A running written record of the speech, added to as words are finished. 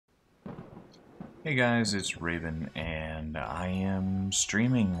Hey guys, it's Raven, and I am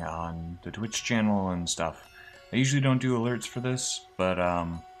streaming on the Twitch channel and stuff. I usually don't do alerts for this, but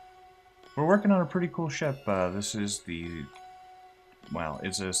we're working on a pretty cool ship. This is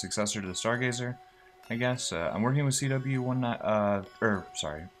it's a successor to the StarGazer, I guess. I'm working with CW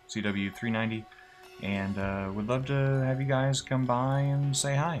 390, and would love to have you guys come by and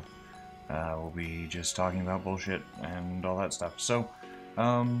say hi. We'll be just talking about bullshit and all that stuff. So,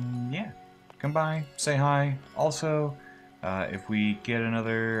 yeah. Come by, say hi. Also, if we get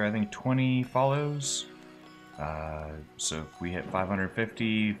another, I think, 20 follows, so if we hit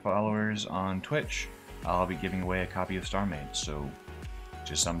 550 followers on Twitch, I'll be giving away a copy of StarMade, so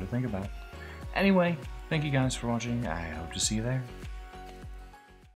just something to think about. Anyway, thank you guys for watching. I hope to see you there.